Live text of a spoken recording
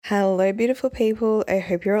Hello, beautiful people. I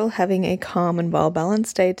hope you're all having a calm and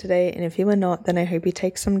well-balanced day today. And if you are not, then I hope you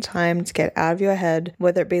take some time to get out of your head,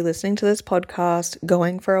 whether it be listening to this podcast,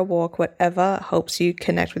 going for a walk, whatever helps you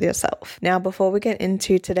connect with yourself. Now, before we get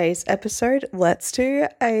into today's episode, let's do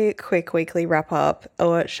a quick weekly wrap up,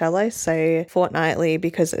 or shall I say fortnightly,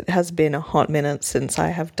 because it has been a hot minute since I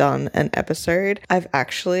have done an episode.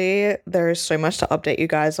 There is so much to update you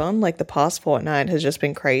guys on. Like, the past fortnight has just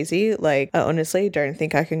been crazy. Like, I honestly don't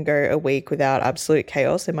think I can go a week without absolute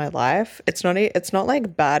chaos in my life. It's not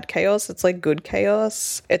like bad chaos, it's like good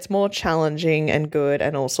chaos. It's more challenging and good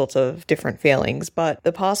and all sorts of different feelings. But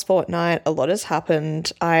the past fortnight, a lot has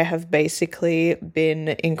happened. I have basically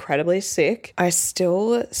been incredibly sick. I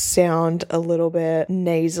still sound a little bit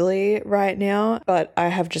nasally right now, but I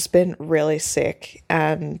have just been really sick,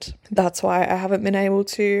 and that's why I haven't been able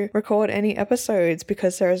to record any episodes,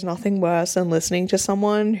 because there is nothing worse than listening to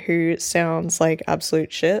someone who sounds like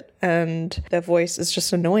absolute shit and their voice is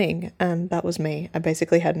just annoying. And that was me. I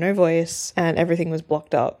basically had no voice and everything was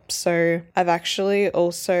blocked up. So I've actually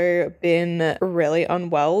also been really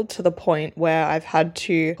unwell to the point where I've had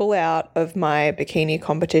to pull out of my bikini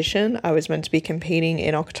competition. I was meant to be competing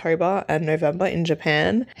in October and November in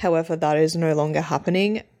Japan. However, that is no longer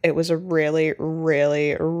happening. It was a really,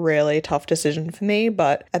 really, really tough decision for me,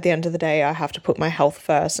 but at the end of the day, I have to put my health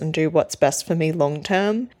first and do what's best for me long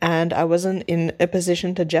term, and I wasn't in a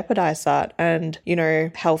position to jeopardize that. And, you know,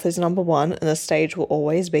 health is number one, and the stage will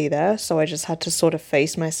always be there, so I just had to sort of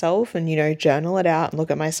face myself and, you know, journal it out and look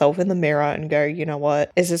at myself in the mirror and go, you know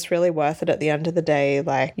what, is this really worth it at the end of the day?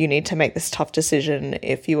 Like, you need to make this tough decision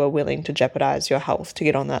if you are willing to jeopardize your health to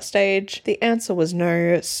get on that stage. The answer was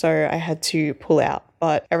no, so I had to pull out.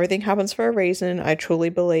 But everything happens for a reason. I truly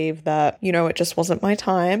believe that, you know, it just wasn't my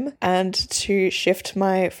time, and to shift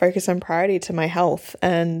my focus and priority to my health.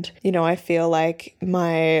 And, you know, I feel like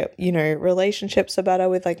my, you know, relationships are better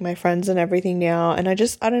with like my friends and everything now. And I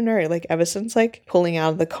don't know, like ever since like pulling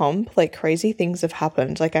out of the comp, like crazy things have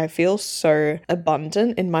happened. Like I feel so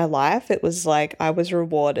abundant in my life. It was like I was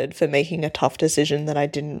rewarded for making a tough decision that I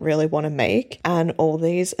didn't really want to make. And all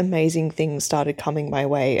these amazing things started coming my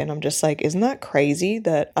way. And I'm just like, isn't that crazy?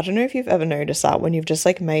 That I don't know if you've ever noticed that when you've just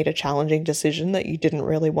like made a challenging decision that you didn't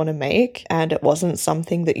really want to make, and it wasn't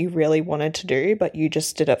something that you really wanted to do, but you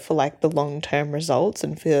just did it for like the long-term results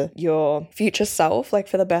and for your future self, like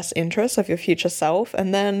for the best interests of your future self.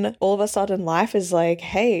 And then all of a sudden life is like,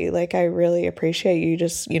 hey, like I really appreciate you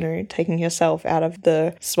just, you know, taking yourself out of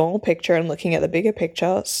the small picture and looking at the bigger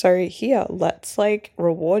picture. So here, let's like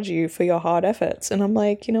reward you for your hard efforts. And I'm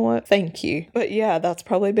like, you know what? Thank you. But yeah, that's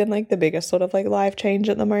probably been like the biggest sort of like life change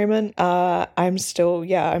at the moment. I'm still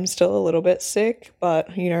a little bit sick,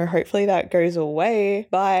 but you know, hopefully that goes away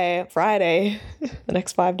by Friday, the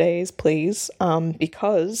next 5 days, please.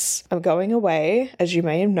 Because I'm going away, as you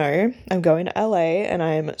may know, I'm going to LA, and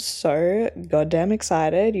I am so goddamn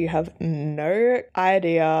excited. You have no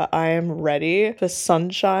idea. I am ready for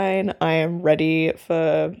sunshine. I am ready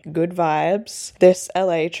for good vibes. This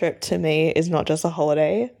LA trip to me is not just a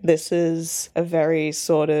holiday. This is a very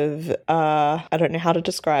sort of, I don't know how to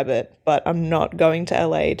describe it, but I'm not going to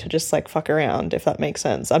LA to just like fuck around, if that makes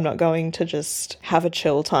sense. I'm not going to just have a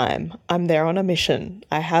chill time. I'm there on a mission.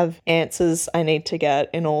 I have answers I need to get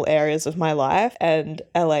in all areas of my life, and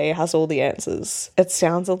LA has all the answers. It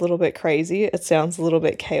sounds a little bit crazy. It sounds a little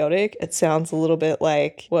bit chaotic. It sounds a little bit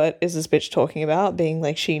like, what is this bitch talking about? Being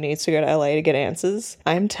like she needs to go to LA to get answers.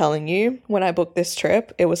 I'm telling you, when I booked this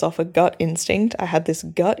trip, it was off a gut instinct. I had this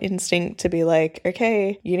gut instinct to be like,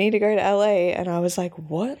 okay, you need to go to LA. And I was like,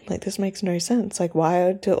 what? Like, this makes no sense. Like,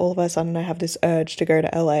 why do all of a sudden I have this urge to go to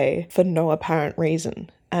LA for no apparent reason?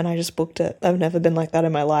 And I just booked it. I've never been like that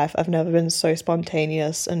in my life. I've never been so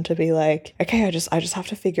spontaneous, and to be like, okay, I just have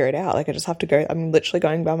to figure it out. Like, I just have to go. I'm literally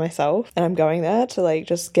going by myself, and I'm going there to like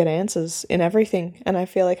just get answers in everything. And I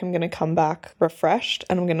feel like I'm going to come back refreshed,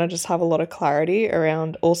 and I'm going to just have a lot of clarity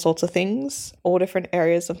around all sorts of things, all different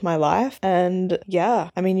areas of my life. And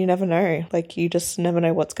yeah, I mean, you never know. Like, you just never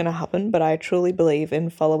know what's going to happen. But I truly believe in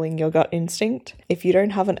following your gut instinct. If you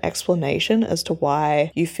don't have an explanation as to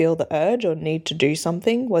why you feel the urge or need to do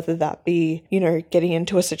something, whether that be, you know, getting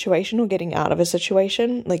into a situation or getting out of a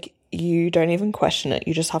situation, like you don't even question it.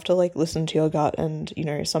 You just have to like listen to your gut. And, you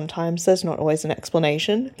know, sometimes there's not always an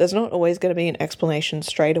explanation. There's not always going to be an explanation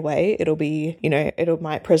straight away. It'll be, you know, it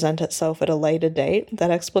might present itself at a later date,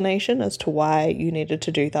 that explanation as to why you needed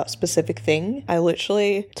to do that specific thing. I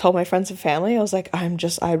literally told my friends and family, I was like, I've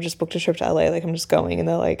just booked a trip to LA, like I'm just going. And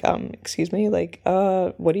they're like, excuse me, like,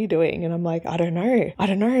 what are you doing? And I'm like, I don't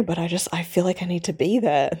know, but I feel like I need to be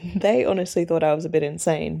there. They honestly thought I was a bit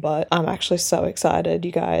insane, but I'm actually so excited,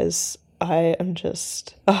 you guys. I am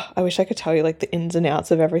just, I wish I could tell you like the ins and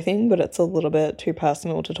outs of everything, but it's a little bit too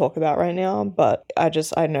personal to talk about right now. But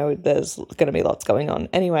I know there's going to be lots going on.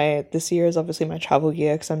 Anyway, this year is obviously my travel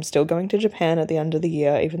year because I'm still going to Japan at the end of the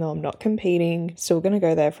year, even though I'm not competing. Still going to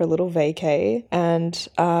go there for a little vacay. And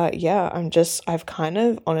yeah, I've kind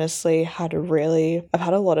of honestly I've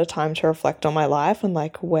had a lot of time to reflect on my life and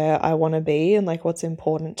like where I want to be and like what's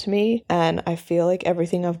important to me. And I feel like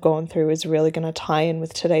everything I've gone through is really going to tie in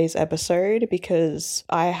with today's episode, because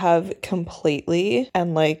I have completely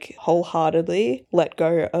and like wholeheartedly let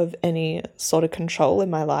go of any sort of control in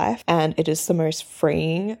my life, and it is the most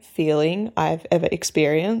freeing feeling I've ever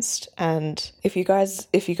experienced. And if you guys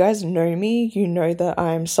know me, you know that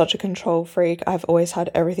I'm such a control freak. I've always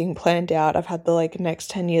had everything planned out. I've had the like next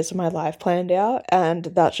 10 years of my life planned out, and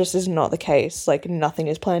that just is not the case. Like nothing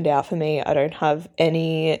is planned out for me. I don't have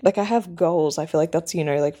any, like I have goals. I feel like that's, you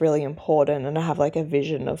know, like really important, and I have like a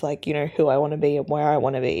vision of like, you know, who I want to be and where I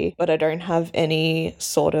want to be, but I don't have any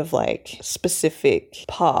sort of like specific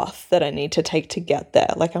path that I need to take to get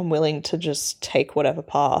there. Like I'm willing to just take whatever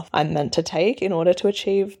path I'm meant to take in order to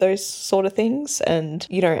achieve those sort of things, and,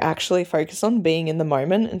 you know, actually focus on being in the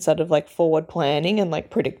moment instead of like forward planning and like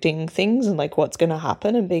predicting things and like what's going to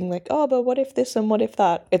happen and being like, oh, but what if this and what if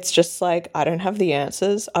that? It's just like, I don't have the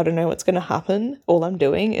answers. I don't know what's going to happen. All I'm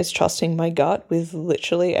doing is trusting my gut with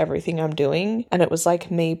literally everything I'm doing. And it was like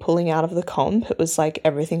me pulling out of the comp. It was like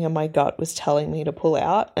everything in my gut was telling me to pull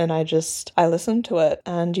out, and I listened to it.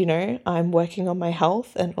 And, you know, I'm working on my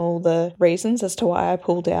health and all the reasons as to why I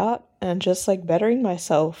pulled out, and just like bettering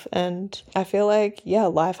myself. And I feel like, yeah,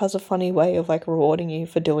 life has a funny way of like rewarding you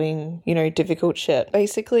for doing, you know, difficult shit.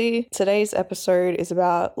 Basically, today's episode is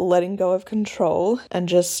about letting go of control and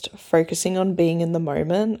just focusing on being in the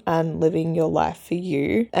moment and living your life for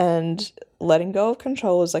you. And letting go of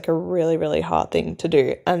control is like a really, really hard thing to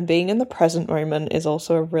do. And being in the present moment is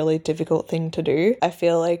also a really difficult thing to do. I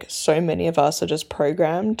feel like so many of us are just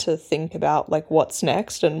programmed to think about like what's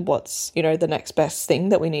next and what's, you know, the next best thing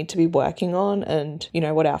that we need to be working on, and, you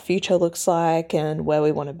know, what our future looks like and where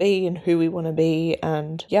we want to be and who we want to be.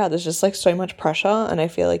 And yeah, there's just like so much pressure. And I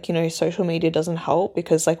feel like, you know, social media doesn't help,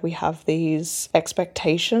 because like we have these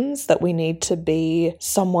expectations that we need to be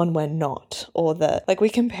someone we're not, or that like we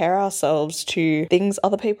compare ourselves to things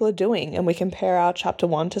other people are doing, and we compare our chapter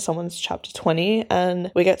 1 to someone's chapter 20, and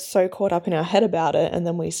we get so caught up in our head about it, and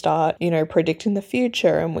then we start, you know, predicting the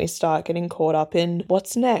future, and we start getting caught up in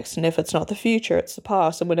what's next, and if it's not the future, it's the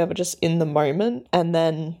past, and we're never just in the moment. And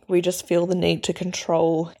then we just feel the need to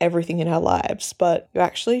control everything in our lives, but you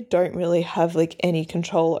actually don't really have like any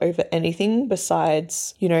control over anything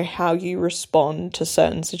besides, you know, how you respond to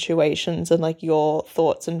certain situations and like your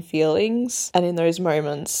thoughts and feelings. And in those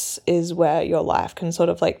moments is where your life can sort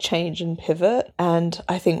of like change and pivot. And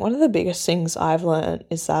I think one of the biggest things I've learned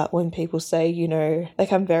is that when people say, you know,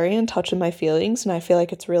 like I'm very in touch with my feelings, and I feel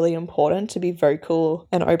like it's really important to be vocal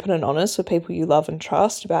and open and honest with people you love and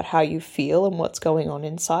trust about how you feel and what's going on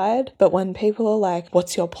inside. But when people are like,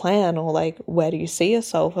 what's your plan? Or like, where do you see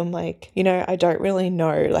yourself? I'm like, you know, I don't really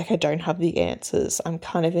know. Like I don't have the answers. I'm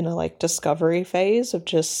kind of in a like discovery phase of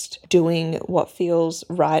just doing what feels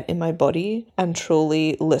right in my body and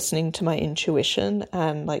truly listening to my intuition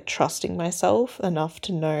and like trusting myself enough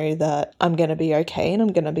to know that I'm going to be okay and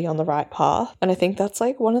I'm going to be on the right path. And I think that's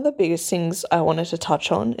like one of the biggest things I wanted to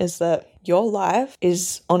touch on, is that your life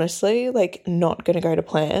is honestly like not going to go to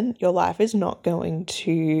plan. Your life is not going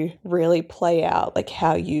to really play out like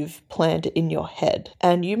how you've planned it in your head.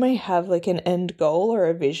 And you may have like an end goal or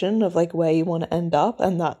a vision of like where you want to end up,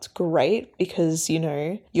 and that's great, because, you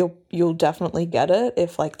know, you'll definitely get it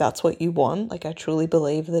if like that's what you want. Like I truly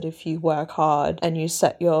believe that if you work hard and you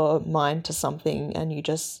set your mind to something and you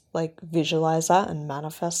just like visualize that and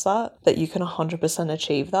manifest that you can 100%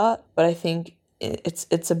 achieve that. But I think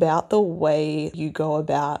it's about the way you go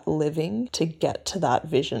about living to get to that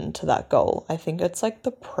vision, to that goal. I think it's like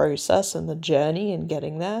the process and the journey in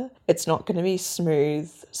getting there. It's not going to be smooth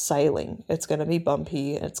sailing. It's going to be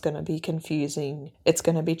bumpy. It's going to be confusing. It's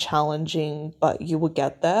going to be challenging, but you will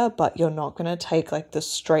get there. But you're not going to take like the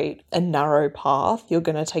straight and narrow path. You're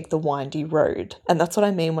going to take the windy road. And that's what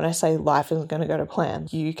I mean when I say life isn't going to go to plan.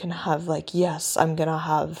 You can have like, yes, I'm going to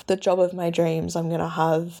have the job of my dreams. I'm going to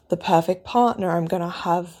have the perfect partner. I'm going to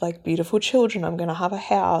have like beautiful children. I'm going to have a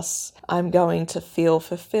house. I'm going to feel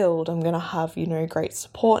fulfilled. I'm going to have, great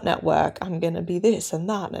support network. I'm going to be this and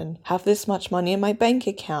that and have this much money in my bank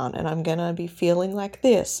account, and I'm going to be feeling like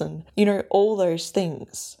this and, all those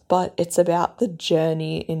things. But it's about the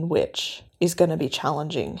journey in which is going to be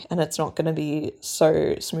challenging, and it's not going to be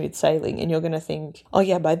so smooth sailing. And you're going to think, oh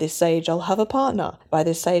yeah, by this age I'll have a partner, by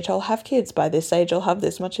this age I'll have kids, by this age I'll have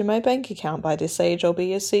this much in my bank account, by this age I'll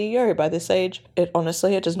be a CEO, by this age. It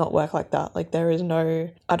does not work like that. Like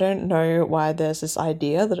I don't know why there's this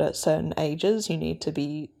idea that at certain ages you need to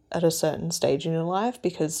be at a certain stage in your life,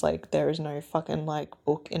 because like there is no fucking like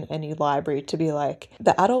book in any library to be like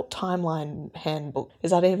the adult timeline handbook.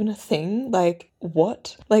 Is that even a thing? Like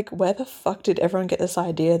what? Like where the fuck did everyone get this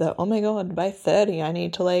idea that, oh my god, by 30 I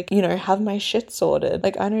need to have my shit sorted?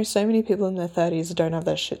 Like I know so many people in their 30s that don't have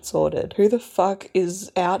their shit sorted. Who the fuck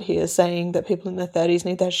is out here saying that people in their 30s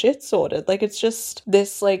need their shit sorted? Like it's just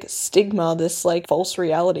this like stigma, this like false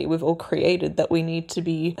reality we've all created that we need to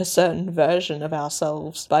be a certain version of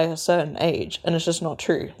ourselves by a certain age, and it's just not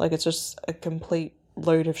true. Like it's just a complete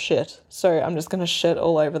load of shit. So I'm just gonna shit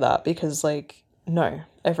all over that because no,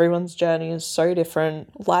 everyone's journey is so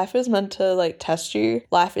different. Life is meant to test you.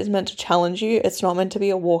 Life is meant to challenge you. It's not meant to be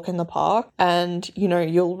a walk in the park. And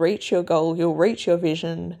you'll reach your goal, you'll reach your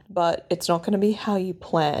vision, but it's not going to be how you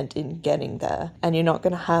planned in getting there. And you're not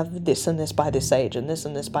going to have this and this by this age and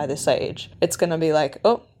this by this age. It's going to be like,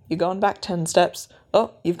 oh, you're going back 10 steps.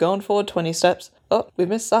 Oh, you've gone forward 20 steps. Oh, we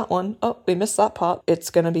missed that one. Oh, we missed that part. It's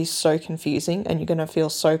going to be so confusing, and you're going to feel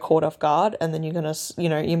so caught off guard. And then you're going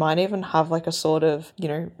to, you might even have like a sort of,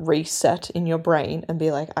 reset in your brain and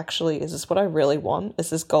be like, actually, is this what I really want? Is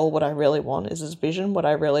this goal what I really want? Is this vision what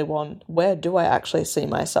I really want? Where do I actually see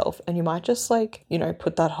myself? And you might just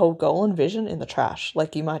put that whole goal and vision in the trash.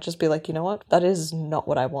 Like you might just be like, you know what? That is not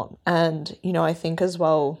what I want. And, I think as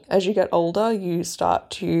well, as you get older, you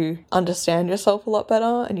start to understand yourself a lot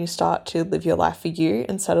better, and you start to live your life for you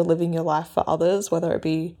instead of living your life for others, whether it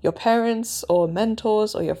be your parents or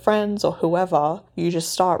mentors or your friends or whoever. You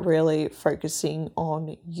just start really focusing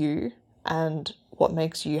on you and what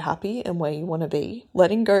makes you happy and where you want to be.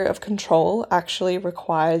 Letting go of control actually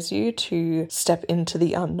requires you to step into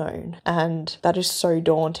the unknown, and that is so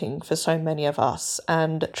daunting for so many of us.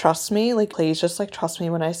 And trust me, please just trust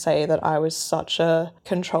me when I say that I was such a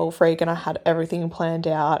control freak and I had everything planned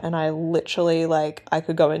out, and I literally I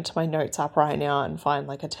could go into my notes app right now and find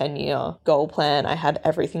a 10-year goal plan. I had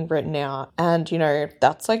everything written out, and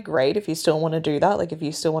that's great if you still want to do that. If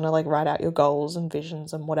you still want to write out your goals and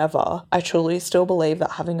visions and whatever. I truly still believe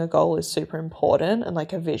that having a goal is super important, and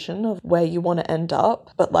a vision of where you want to end up.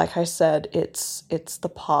 But like I said, it's the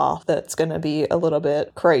path that's going to be a little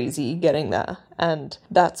bit crazy getting there. And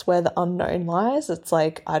that's where the unknown lies. It's I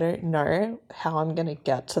don't know how I'm going to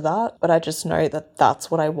get to that, but I just know that that's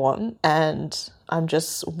what I want. And I'm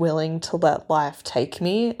just willing to let life take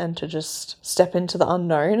me and to just step into the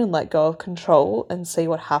unknown and let go of control and see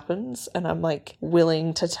what happens. And I'm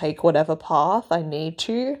willing to take whatever path I need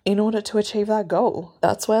to in order to achieve that goal.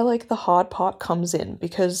 That's where the hard part comes in,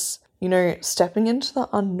 because, stepping into the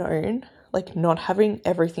unknown, not having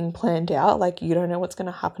everything planned out, you don't know what's going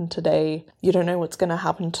to happen today. You don't know what's going to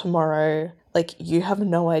happen tomorrow. You have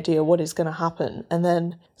no idea what is going to happen. And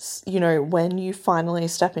then, when you finally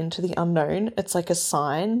step into the unknown, it's a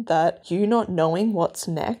sign that you not knowing what's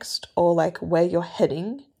next or where you're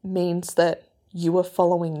heading means that you are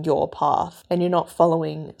following your path and you're not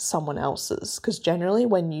following someone else's. Because generally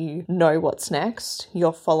when you know what's next,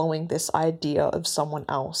 you're following this idea of someone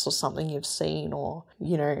else or something you've seen, or,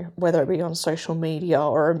 whether it be on social media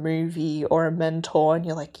or a movie or a mentor, and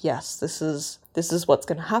you're yes, this is what's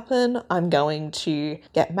going to happen. I'm going to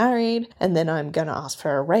get married, and then I'm going to ask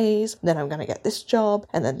for a raise, then I'm going to get this job,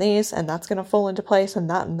 and then this, and that's going to fall into place, and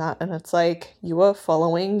that, and that. And it's you are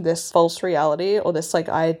following this false reality or this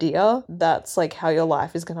idea that's how your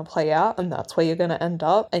life is going to play out, and that's where you're going to end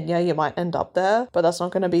up. And yeah, you might end up there, but that's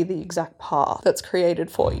not going to be the exact path that's created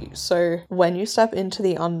for you. So when you step into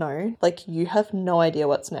the unknown, you have no idea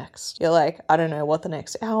what's next. You're I don't know what the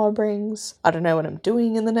next hour brings. I don't know what I'm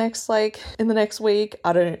doing in the next week.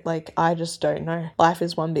 I just don't know. Life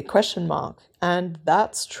is one big question mark. And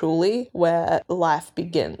that's truly where life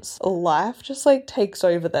begins. Life just like takes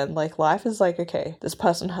over then. Like life is like, okay, this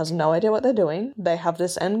person has no idea what they're doing. They have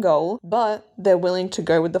this end goal, but they're willing to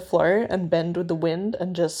go with the flow and bend with the wind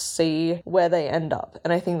and just see where they end up.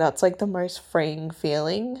 And I think that's like the most freeing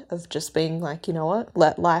feeling of just being like, you know what?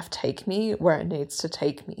 Let life take me where it needs to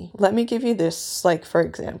take me. Let me give you this, like, for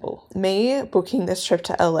example, me booking this trip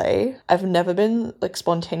to LA. I've never been like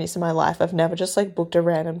spontaneous in my life. I've never just like booked a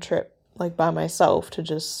random trip like by myself to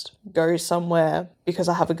just go somewhere because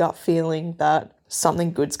I have a gut feeling that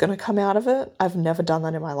something good's going to come out of it. I've never done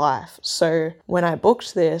that in my life. So when I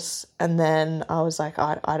booked this and then I was like,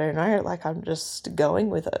 I don't know, like I'm just going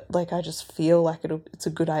with it. Like I just feel like it's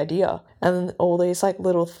a good idea. And then all these like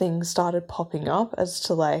little things started popping up as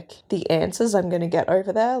to like the answers I'm going to get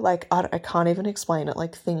over there. Like I can't even explain it.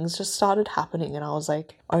 Like things just started happening and I was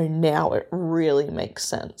like, oh, now it really makes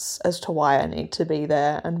sense as to why I need to be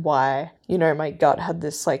there and why, you know, my gut had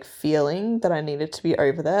this like feeling that I needed to be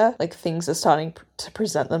over there. Like things are starting to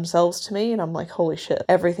present themselves to me and I'm like, holy shit,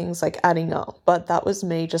 everything's like adding up. But that was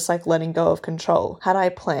me just like letting go of control. Had I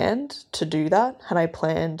planned to do that? Had I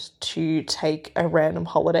planned to take a random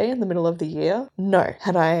holiday in the middle of the year? No.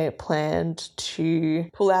 Had I planned to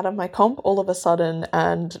pull out of my comp all of a sudden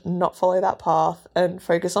and not follow that path and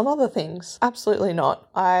focus on other things? Absolutely not.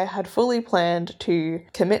 I had fully planned to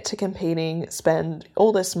commit to competing, spend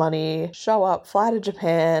all this money, show up, fly to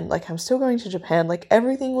Japan. Like I'm still going to Japan. Like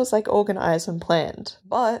everything was like organized and planned.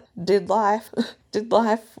 But did life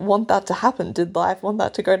want that to happen? Did life want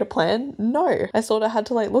that to go to plan? No. I sort of had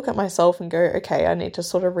to like look at myself and go, okay, I need to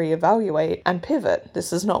sort of reevaluate and pivot.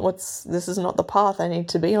 This is not the path I need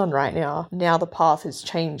to be on right now. Now the path is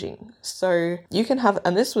changing. So you can have,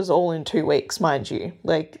 and this was all in 2 weeks, mind you.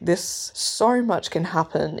 Like this, so much can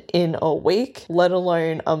happen in a week, let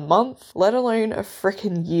alone a month, let alone a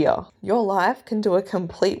freaking year. Your life can do a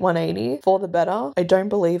complete 180 for the better. I don't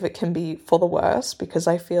believe it can be for the worse because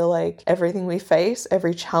I feel like everything we face,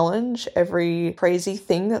 every challenge, every crazy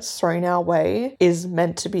thing that's thrown our way is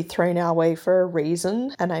meant to be thrown our way for a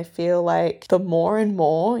reason. And I feel like the more and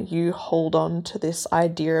more you hold on to this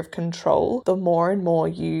idea of control, the more and more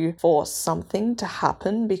you force something to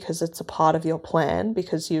happen because it's a part of your plan,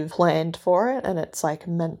 because you've planned for it and it's like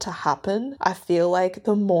meant to happen. I feel like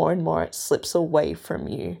the more and more it slips away from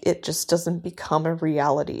you, it just doesn't become a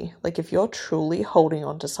reality. Like if you're truly holding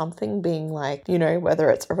on to something, being like, you know, whether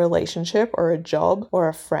it's a relationship or a job or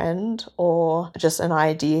a friend or just an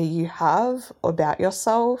idea you have about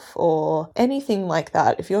yourself or anything like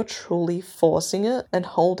that, if you're truly forcing it and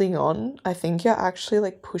holding on, I think you're actually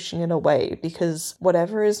like pushing it away, because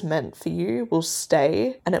whatever is meant for you will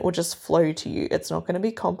stay and it will just flow to you. It's not going to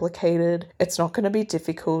be complicated. It's not going to be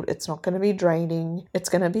difficult. It's not going to be draining. It's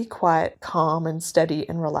going to be quite calm and steady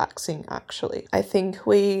and relaxing, actually. I think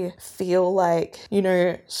we feel like, you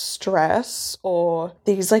know, stress or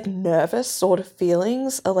these like nervous sort of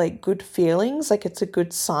feelings are like good feelings, like it's a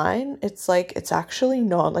good sign. It's like, it's actually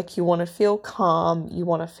not. Like you want to feel calm, you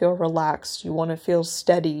want to feel relaxed, you want to feel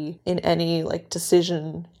steady in any like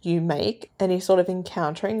decision you make, any sort of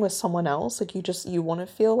encountering with someone else. Like you want to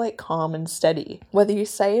feel like calm and steady, whether you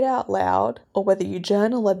say it out loud or whether you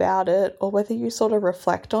journal about it or whether you sort of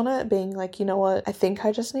reflect on it, being like, you know what, I think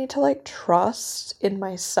I just need to like trust in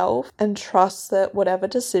myself and trust that whatever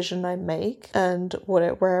decision I make and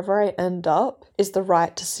wherever I end up is the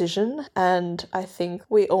right decision. And I think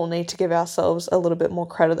we all need to give ourselves a little bit more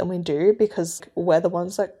credit than we do, because we're the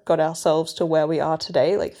ones that got ourselves to where we are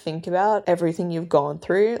today. Like think about everything you've gone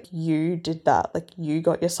through. You did that. Like you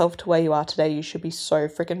got yourself to where you are today. You should be so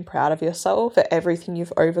freaking proud of yourself for everything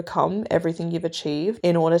you've overcome, everything you've achieved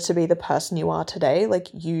in order to be the person you are today. Like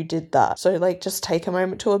you did that. So like just take a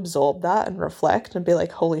moment to absorb that and reflect and be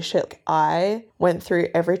like, holy shit, like, I went through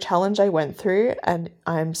every challenge I went through and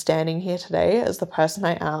I'm standing here today as the person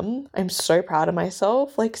I am. I'm so proud of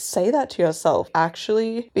myself. Like say that to yourself.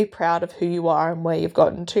 Actually be proud of who you are and where you've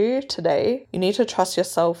gotten to today. You need to trust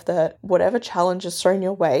yourself that whatever challenge is thrown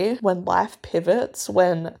your way, when life pivots,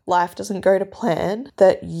 when life doesn't go to plan,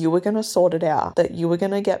 that you were going to sort it out, that you were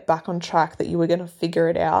going to get back on track, that you were going to figure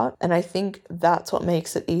it out. And I think that's what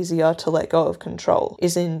makes it easier to let go of control,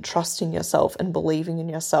 is in trusting yourself and believing in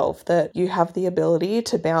yourself that you have the ability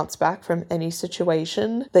to bounce back from any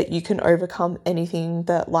situation, that you can overcome overcome anything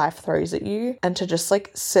that life throws at you and to just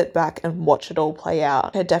like sit back and watch it all play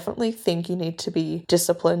out. I definitely think you need to be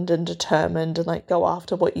disciplined and determined and like go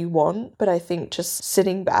after what you want. But I think just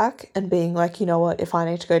sitting back and being like, you know what, if I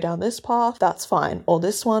need to go down this path, that's fine. Or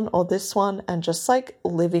this one, and just like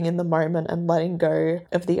living in the moment and letting go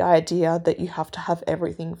of the idea that you have to have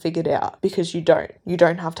everything figured out, because you don't. You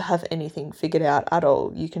don't have to have anything figured out at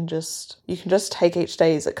all. You can just take each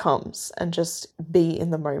day as it comes and just be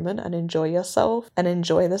in the moment and enjoy yourself and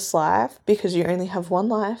enjoy this life, because you only have one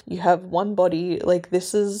life. You have one body. Like,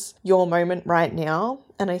 this is your moment right now.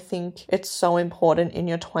 And I think it's so important in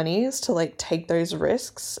your 20s to like take those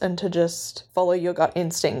risks and to just follow your gut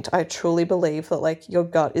instinct. I truly believe that like your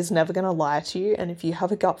gut is never going to lie to you. And if you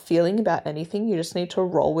have a gut feeling about anything, you just need to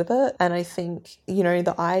roll with it. And I think, you know,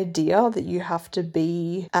 the idea that you have to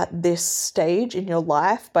be at this stage in your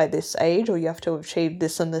life by this age, or you have to achieve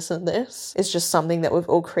this and this and this, is just something that we've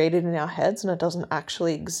all created in our heads, and it doesn't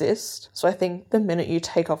actually exist. So I think the minute you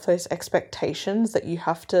take off those expectations that you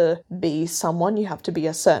have to be someone, you have to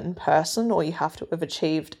be a certain person, or you have to have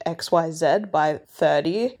achieved XYZ by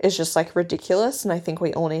 30, is just like ridiculous. And I think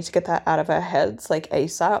we all need to get that out of our heads like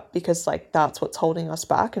ASAP, because like that's what's holding us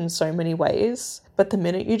back in so many ways. But the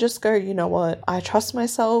minute you just go, you know what, I trust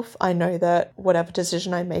myself, I know that whatever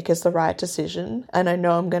decision I make is the right decision, and I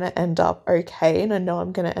know I'm going to end up okay, and I know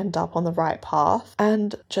I'm going to end up on the right path,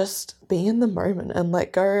 and just be in the moment and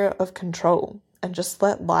let go of control. And just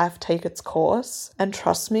let life take its course. And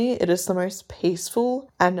trust me, it is the most peaceful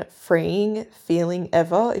and freeing feeling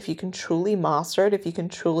ever if you can truly master it, if you can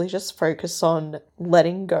truly just focus on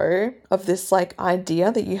letting go of this like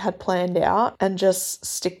idea that you had planned out and just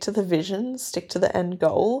stick to the vision, stick to the end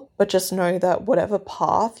goal, but just know that whatever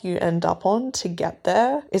path you end up on to get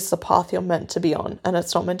there is the path you're meant to be on. And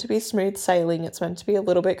it's not meant to be smooth sailing, it's meant to be a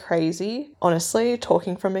little bit crazy. Honestly,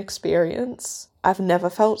 talking from experience, I've never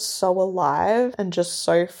felt so alive and just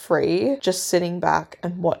so free, just sitting back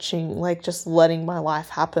and watching, like just letting my life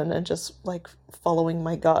happen and just like following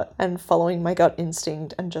my gut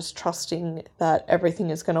instinct and just trusting that everything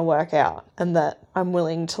is going to work out and that I'm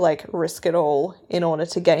willing to like risk it all in order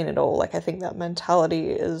to gain it all. Like, I think that mentality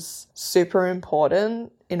is super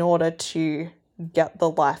important in order to get the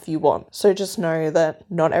life you want. So just know that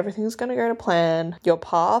not everything's going to go to plan. Your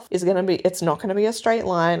path is going to be, it's not going to be a straight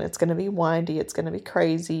line. It's going to be windy. It's going to be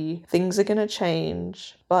crazy. Things are going to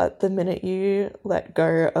change. But the minute you let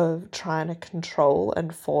go of trying to control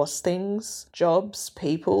and force things, jobs,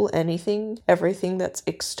 people, anything, everything that's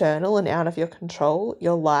external and out of your control,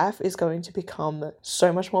 your life is going to become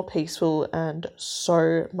so much more peaceful and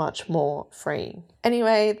so much more freeing.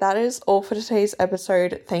 Anyway, that is all for today's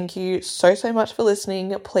episode. Thank you so much for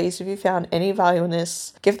listening. Please, if you found any value in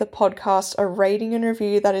this, give the podcast a rating and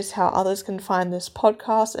review. That is how others can find this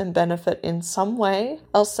podcast and benefit in some way.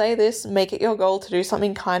 I'll say this, make it your goal to do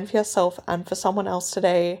something kind for yourself and for someone else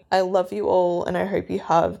today. I love you all, and I hope you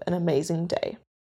have an amazing day.